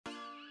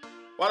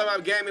What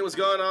up, gaming? What's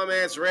going on,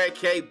 man? It's Red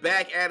K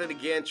back at it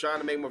again, trying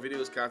to make more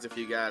videos, content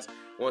for you guys.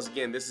 Once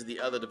again, this is the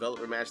other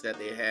developer match that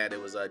they had.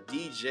 It was a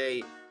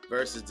DJ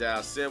versus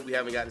Dalsm. We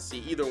haven't gotten to see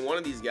either one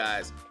of these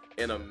guys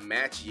in a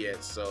match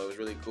yet, so it was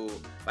really cool.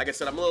 Like I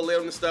said, I'm a little late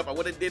on this stuff. I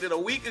would have did it a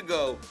week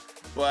ago,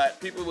 but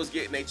people was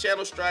getting their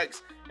channel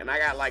strikes, and I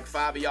got like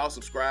 5 of y'all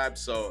subscribed,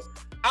 so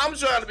I'm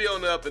trying to be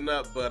on the up and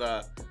up.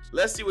 But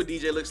let's see what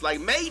DJ looks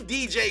like. Made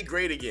DJ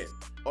great again,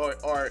 or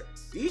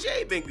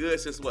DJ been good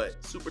since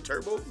what? Super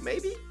Turbo,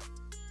 maybe?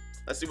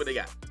 Let's see what they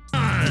got.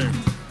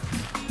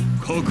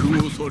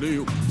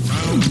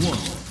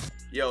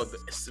 Yo,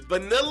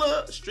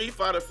 vanilla Street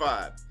Fighter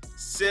 5.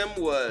 Sim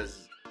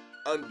was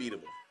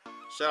unbeatable.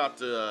 Shout out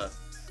to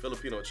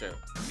Filipino champ.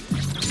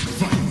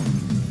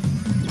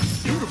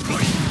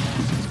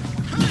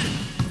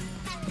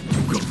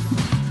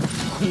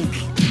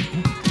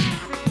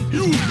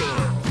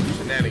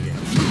 Shenanigans.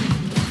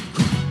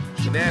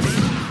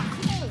 Shenanigans.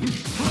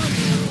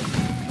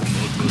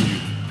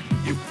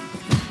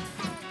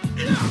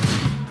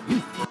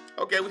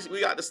 Okay, we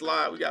got the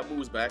slide. We got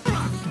moves back.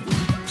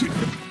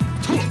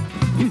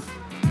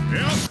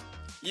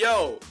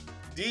 Yo,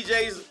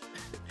 DJ's...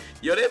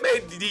 Yo, they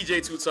made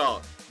DJ too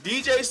tall.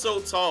 DJ's so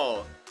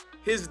tall,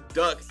 his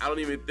duck, I don't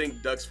even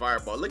think ducks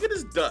fireball. Look at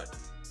his duck.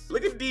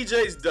 Look at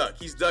DJ's duck.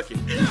 He's ducking.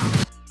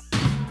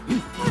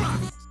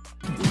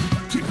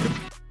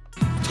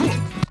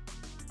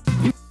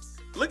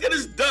 Look at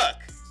his duck.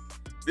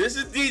 This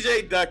is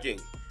DJ ducking.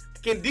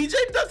 Can DJ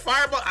duck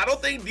fireball? I don't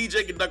think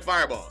DJ can duck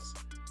fireballs.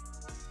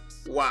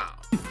 Wow.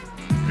 Got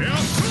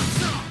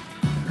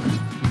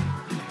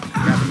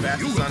the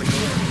fastest Sonic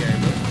Boom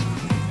game.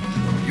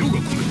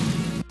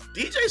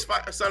 DJ's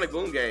Sonic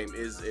Boom game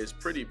is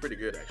pretty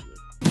good actually.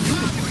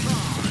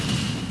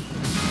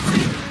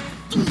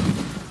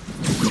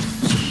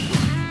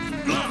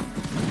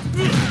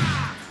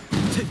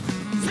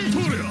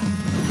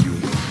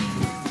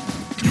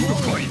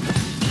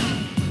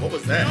 What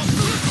was that?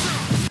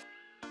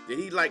 Did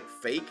he like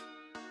fake?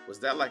 Was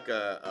that like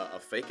a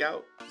fake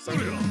out?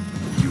 Something?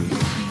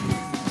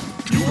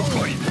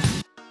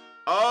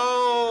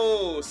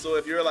 Oh, so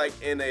if you're like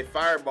in a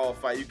fireball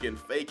fight, you can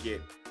fake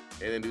it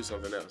and then do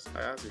something else.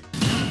 I see.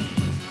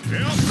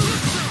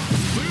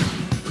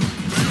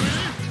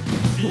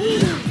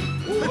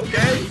 Ooh,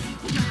 okay.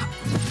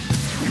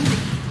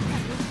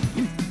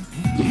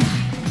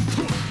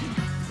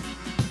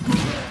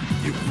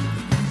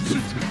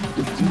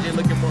 You're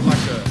looking more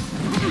like a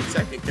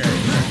second character.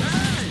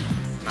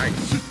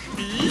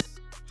 Nice.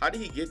 How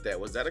did he get that?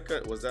 Was that a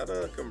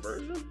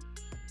conversion?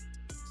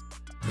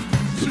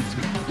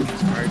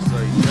 Alright, so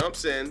he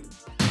jumps in,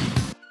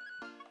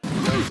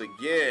 jumps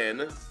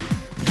again,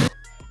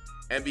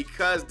 and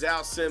because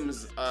Dalsm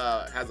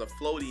has a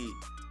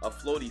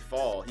floaty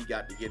fall, he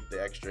got to get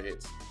the extra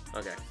hits.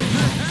 Okay,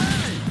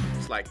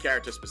 it's like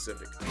character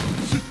specific.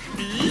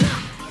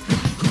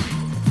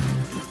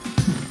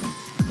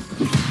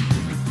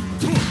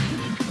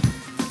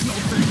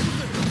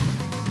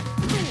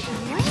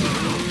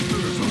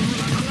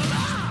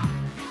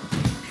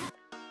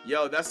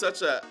 Yo, that's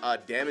such a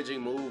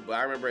damaging move, but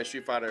I remember in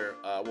Street Fighter,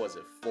 was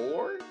it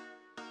 4?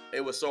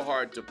 It was so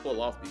hard to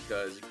pull off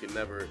because you could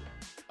never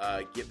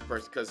get the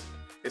person, because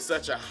it's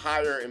such a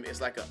higher, it's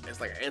like an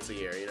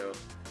anti-air, you know.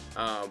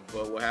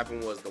 But what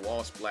happened was the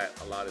wall splat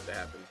allowed it to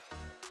happen.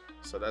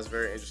 So that's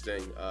very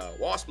interesting.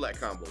 Wall splat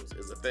combos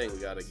is a thing we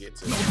gotta get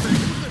to.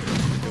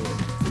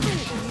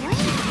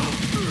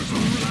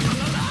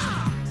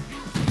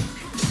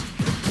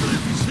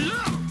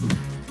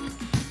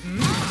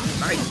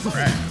 Nice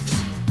grab.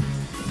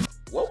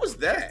 What was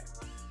that?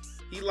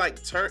 He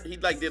like turned. He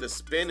like did a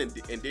spin and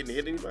didn't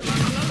hit anybody.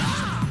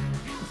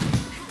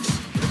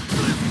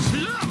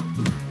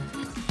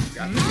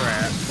 Got the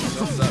grab.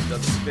 Jumps up,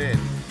 does a spin.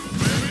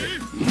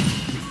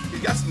 He's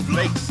got some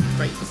fakes.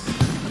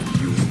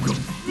 You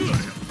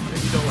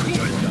don't want to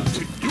jump.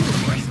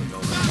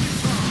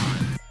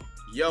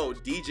 Yo,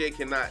 DJ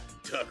cannot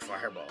duck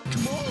fireball.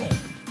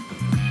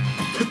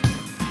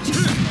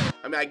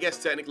 I mean, I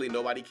guess technically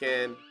nobody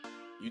can.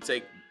 You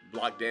take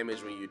block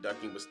damage when you're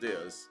ducking, but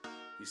still,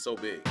 he's so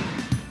big.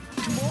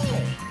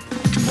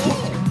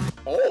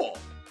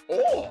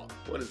 Oh,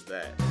 what is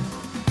that?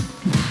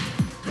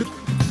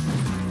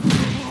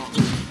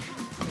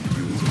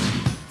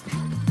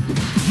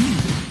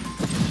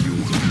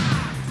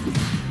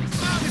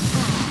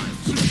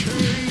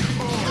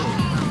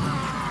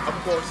 Of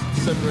course,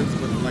 semblance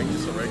with like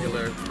just a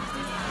regular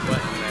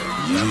button that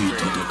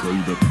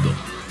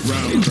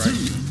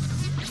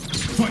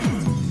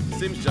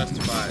seems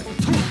justified.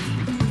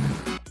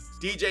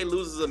 DJ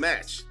loses a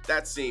match.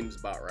 That seems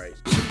about right.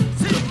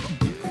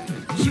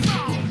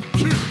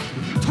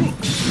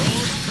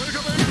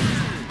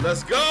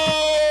 Let's go!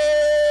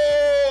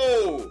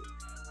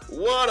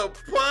 What a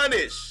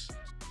punish!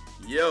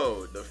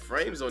 Yo, the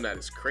frames on that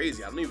is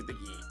crazy. I don't even think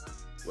he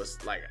was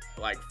like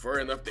far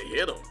enough to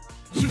hit him.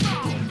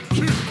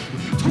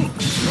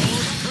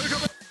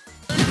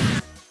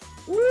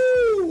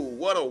 Woo!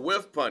 What a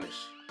whiff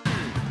punish.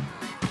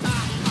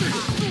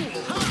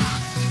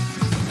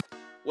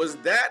 Was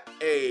that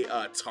a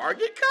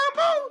target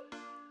combo?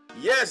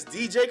 Yes,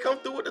 DJ come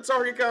through with the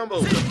target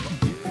combo. Super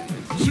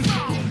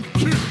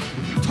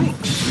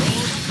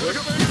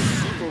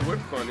whip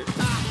punish.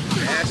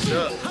 Dash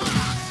up.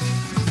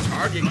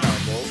 Target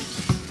combo.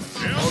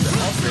 On the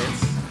offense.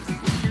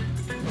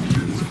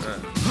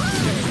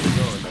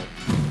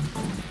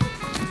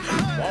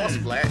 Ball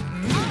splat.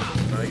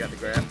 Oh, he got the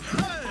grab.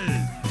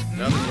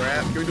 Another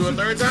grab. Can we do it a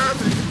third time?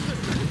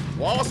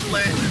 Wall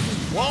splat.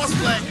 Wall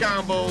splat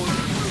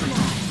combos.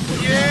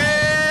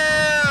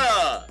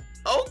 Yeah!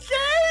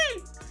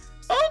 Okay!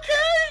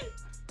 Okay!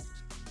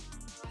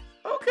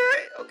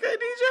 Okay,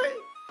 DJ.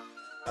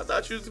 I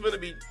thought you was gonna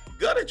be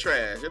gutter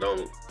trash. It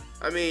don't.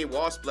 I mean,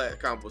 wall splat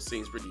combo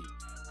seems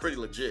pretty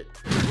legit.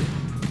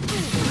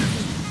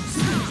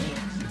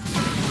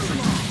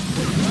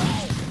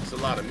 It's a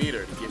lot of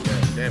meter to get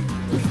that damage.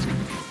 It's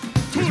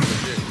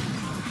legit.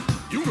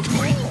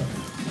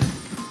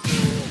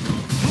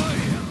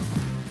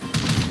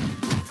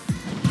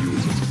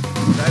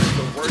 That is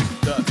the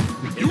worst duck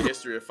in the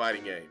history of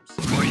fighting games.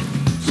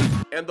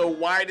 And the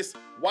widest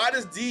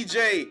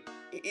DJ.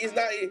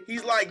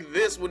 He's like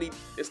this when he,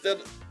 instead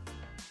of,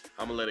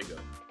 I'm gonna let it go.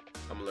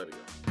 I'm gonna let it go.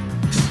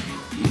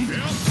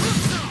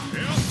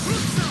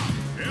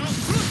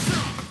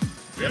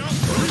 Yep.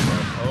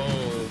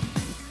 Oh.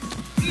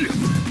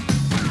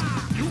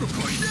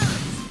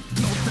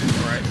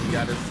 Alright, he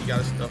got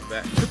his stuff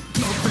back.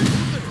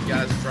 He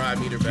got his drive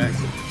meter back.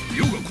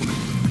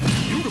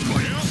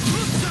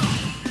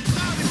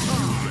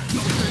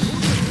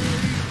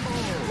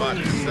 I'm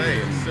about to say,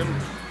 if Sim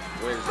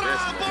wins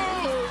this, man.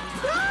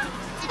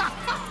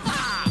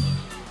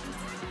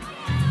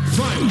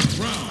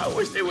 I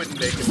wish they wouldn't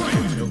make him like a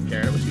joke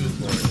character. I wish he was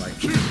born like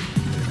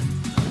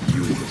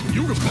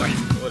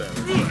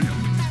whatever.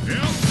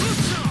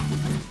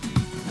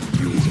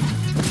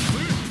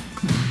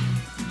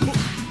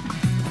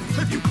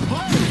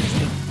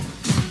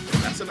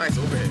 That's a nice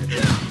overhead.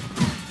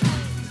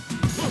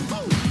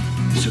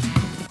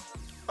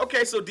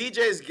 Okay, so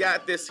DJ's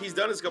got this. He's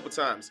done this a couple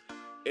times.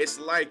 It's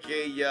like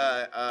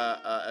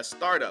a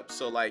startup.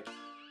 So like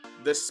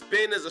the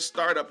spin is a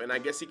startup, and I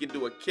guess he can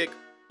do a kick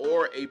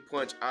or a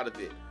punch out of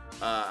it.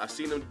 I've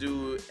seen him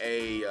do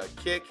a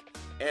kick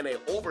and an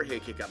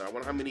overhead kick out of it. I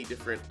wonder how many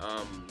different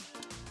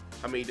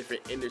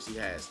enders he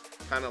has.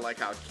 Kind of like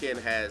how Ken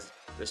has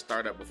the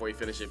startup before he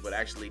finishes it, but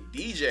actually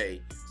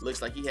DJ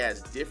looks like he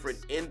has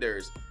different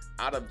enders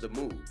out of the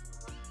move.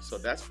 So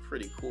that's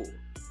pretty cool.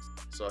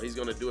 So he's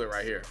gonna do it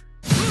right here.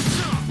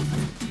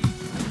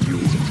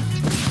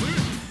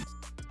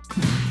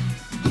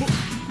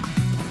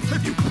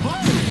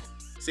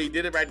 See, he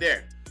did it right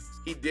there.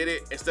 He did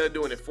it, instead of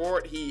doing it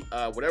forward, he,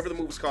 whatever the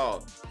move is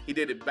called, he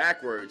did it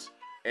backwards,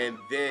 and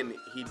then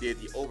he did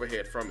the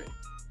overhead from it.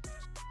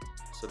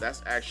 So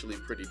that's actually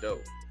pretty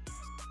dope.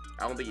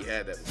 I don't think he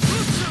had that move.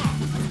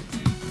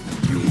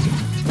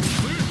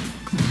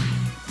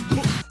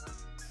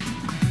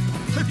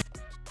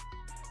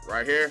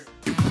 Right here.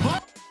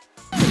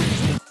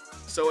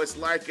 So it's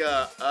like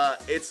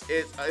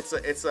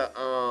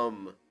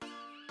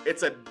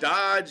it's a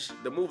dodge.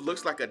 The move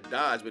looks like a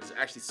dodge, but it's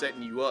actually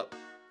setting you up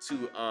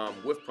to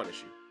whiff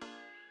punish you.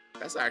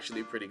 That's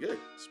actually pretty good.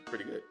 It's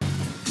pretty good.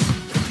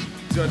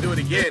 He's gonna do it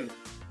again,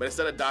 but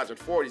instead of dodging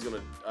forward, he's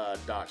gonna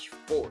dodge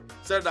forward.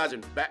 Instead of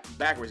dodging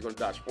backwards, he's gonna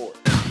dodge forward.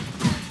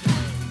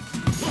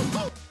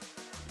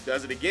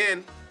 Does it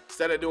again.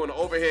 Instead of doing the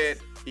overhead,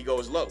 he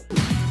goes low.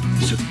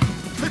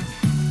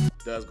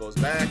 Goes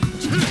back.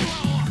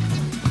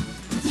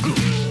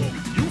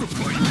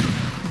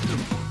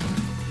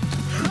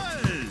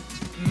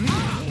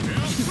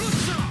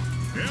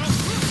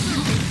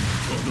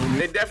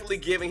 They're definitely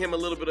giving him a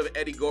little bit of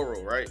Eddie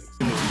Goro, right?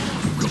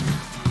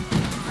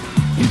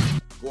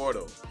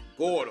 Gordo.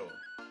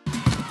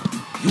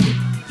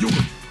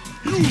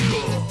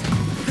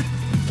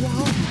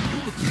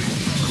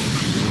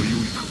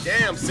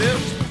 Damn,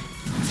 Sims.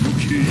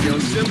 Yo,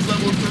 Sims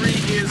level 3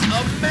 is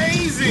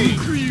amazing.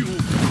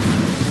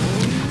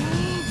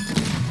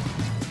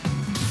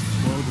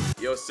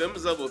 Yo,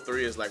 Sims level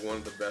 3 is like one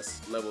of the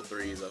best level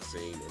 3s I've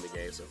seen in the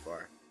game so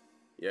far.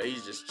 Yeah,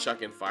 he's just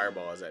chucking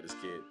fireballs at his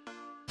kid.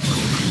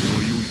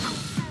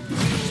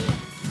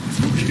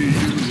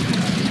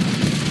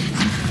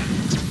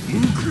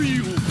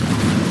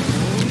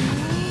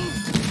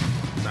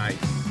 Nice.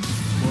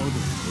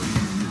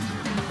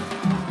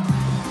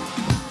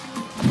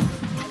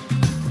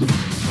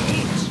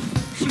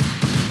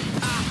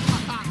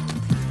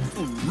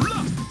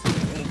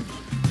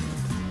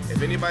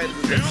 If anybody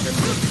who's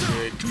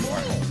good, you are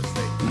on the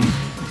stage.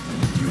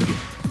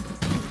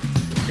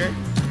 Okay?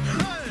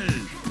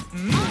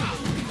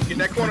 Get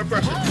that corner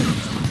pressure.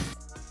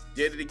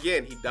 Did it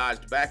again. He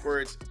dodged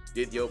backwards.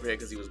 Did the overhead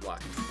because he was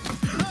blocking.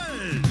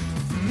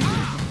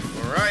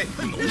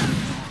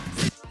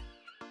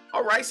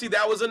 All right. See,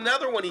 that was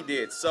another one he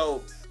did.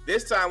 So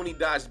this time when he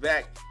dodged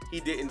back, he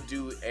didn't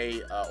do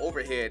a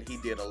overhead. He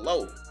did a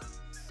low.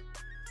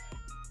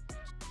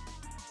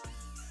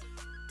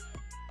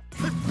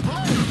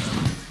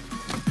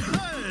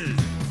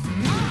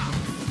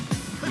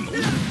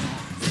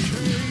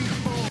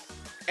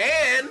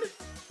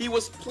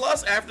 was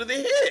plus after the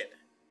hit.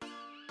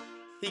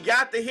 He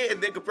got the hit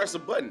and then could press a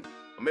button.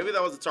 Or maybe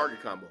that was a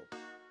target combo.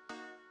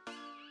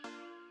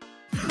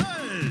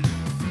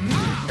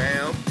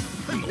 Bam.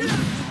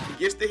 He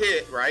gets the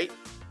hit, right?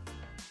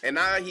 And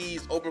now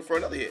he's open for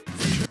another hit.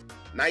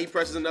 Now he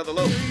presses another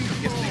low.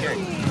 He gets the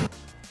game.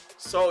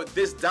 So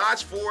this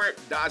dodge forward,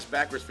 dodge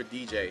backwards for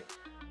DJ.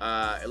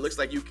 It looks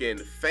like you can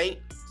feint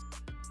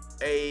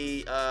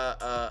a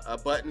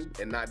button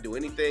and not do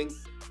anything.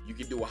 You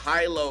can do a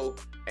high-low,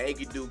 and you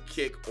can do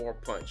kick or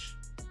punch.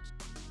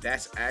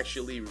 That's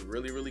actually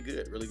really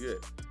good, really good.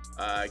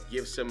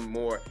 Gives him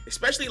more,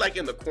 especially like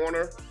in the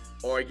corner,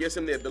 or it gives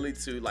him the ability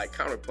to like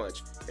counter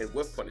punch and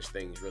whip punish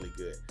things really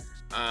good.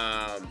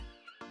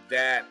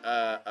 That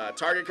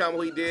target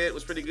combo he did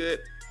was pretty good,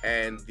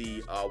 and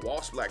the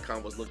wall splat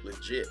combos look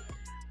legit.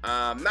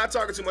 Not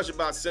talking too much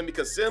about Sim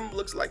because Sim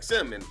looks like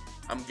Sim, and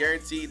I'm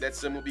guaranteed that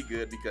Sim will be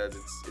good because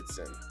it's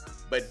Sim.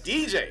 But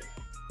DJ,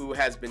 who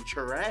has been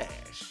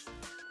trash,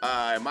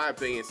 in my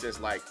opinion, since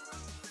like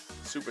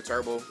Super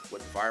Turbo with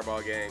the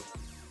Fireball game,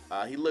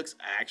 he looks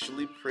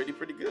actually pretty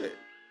good.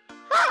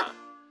 Huh?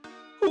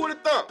 Who would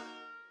have thunk?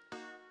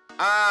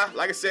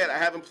 Like I said, I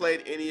haven't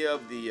played any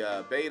of the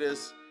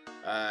betas.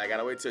 I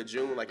gotta wait till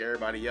June like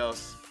everybody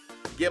else.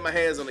 Get my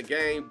hands on the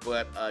game,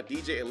 but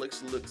DJ, it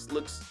looks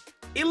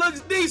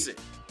decent.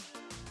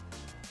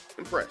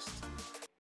 Impressed.